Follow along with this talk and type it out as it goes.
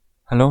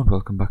Hello and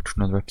welcome back to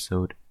another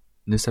episode.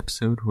 In this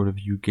episode we'll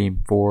review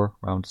Game 4,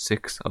 Round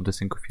 6 of the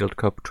Sinquefield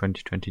Cup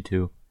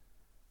 2022.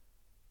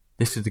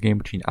 This is the game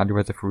between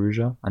Alireza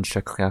Firouzja and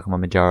Shakhriyar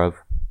Mamedyarov.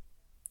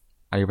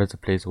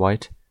 Alireza plays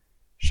white,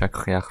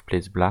 Shakhriyar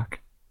plays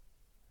black.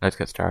 Let's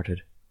get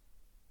started.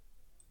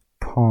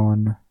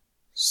 Pawn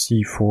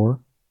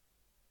c4,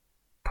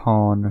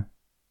 Pawn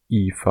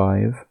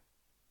e5,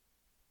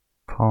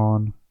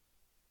 Pawn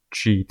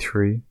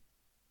g3,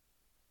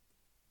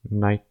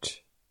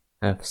 Knight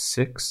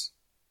f6,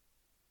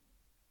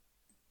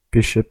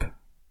 Bishop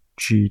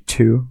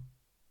g2,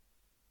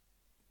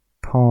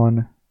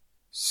 Pawn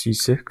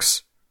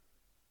c6,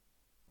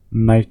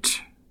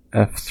 Knight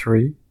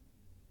f3,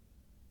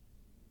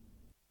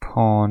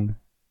 Pawn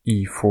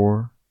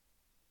e4,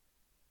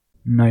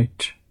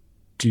 Knight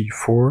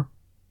d4,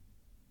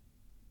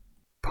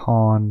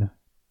 Pawn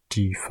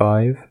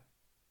d5,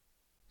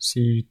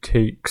 C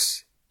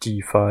takes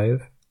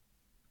d5,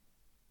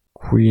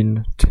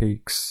 Queen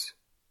takes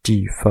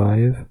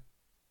d5,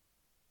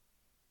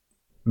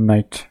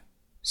 Knight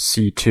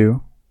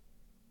c2,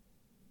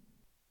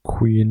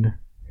 Queen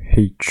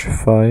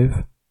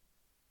h5,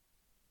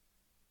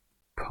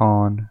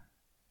 Pawn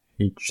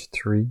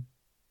h3,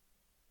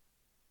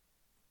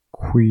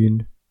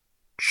 Queen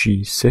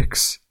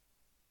g6,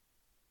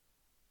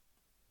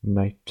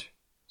 Knight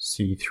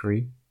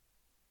c3,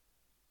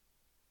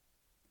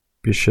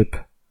 Bishop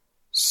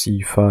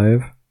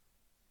c5,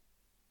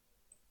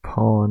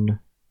 Pawn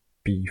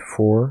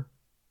b4,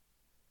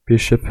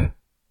 Bishop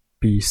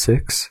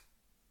b6,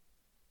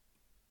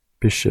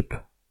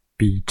 Bishop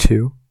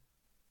b2,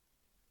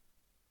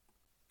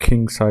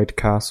 kingside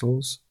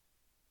castles,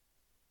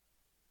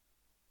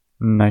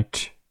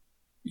 Knight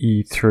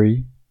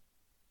e3,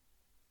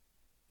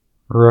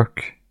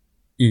 Rook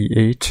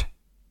e8,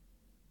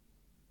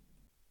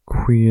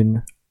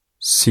 Queen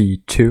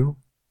c2,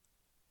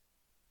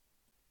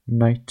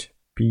 Knight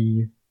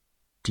b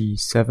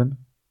d7,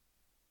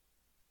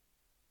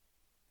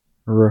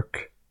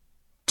 Rook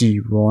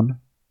d1,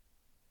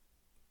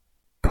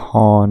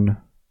 Pawn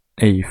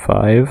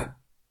a5,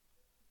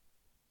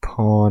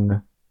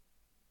 Pawn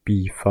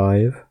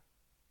b5,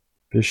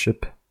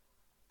 Bishop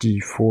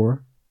d4,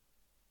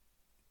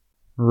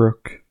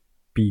 Rook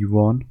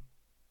b1,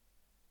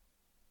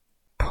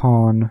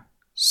 Pawn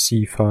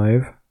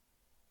c5,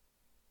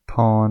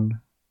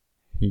 Pawn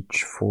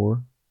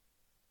h4,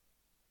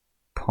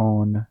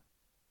 Pawn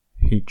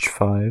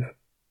h5,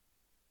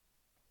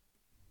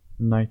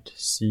 Knight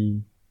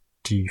c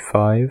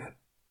d5,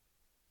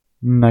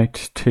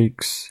 Knight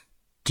takes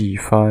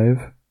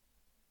d5,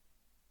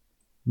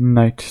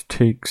 Knight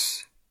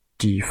takes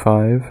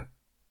d5,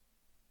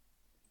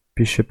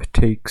 Bishop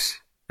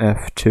takes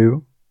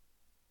f2,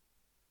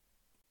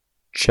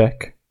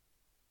 check,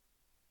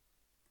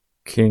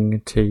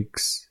 King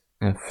takes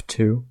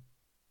f2,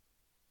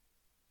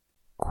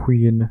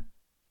 Queen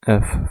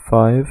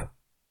f5,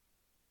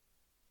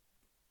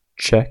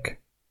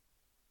 check,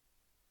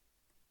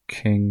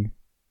 King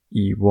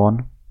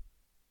e1,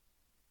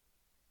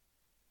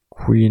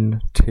 Queen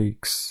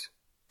takes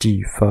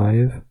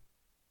d5,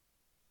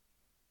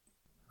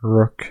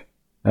 Rook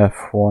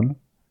f1,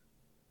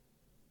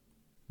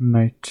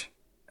 Knight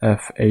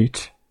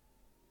f8,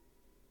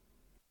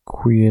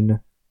 Queen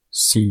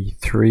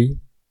c3,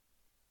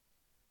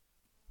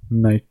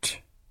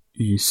 Knight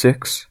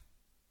e6,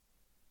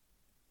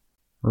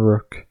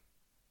 Rook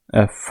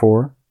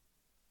f4,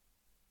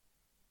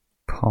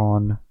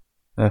 Pawn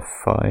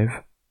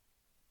f5,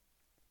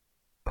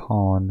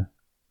 Pawn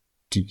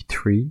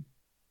d3,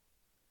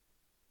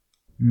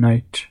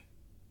 Knight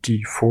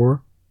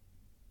d4,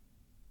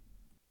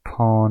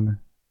 Pawn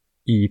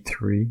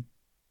e3,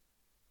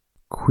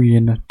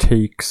 Queen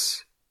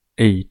takes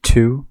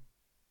a2,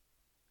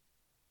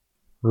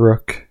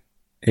 Rook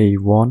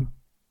a1,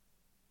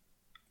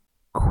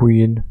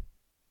 Queen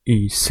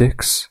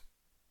e6,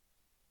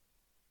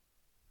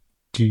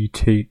 D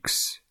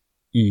takes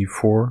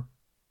e4,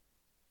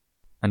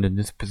 and in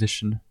this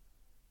position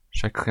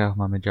Shakhriyar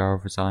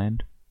Mamedyarov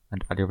resigned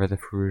and Alireza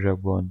Firouzja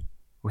won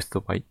with the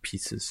white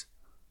pieces.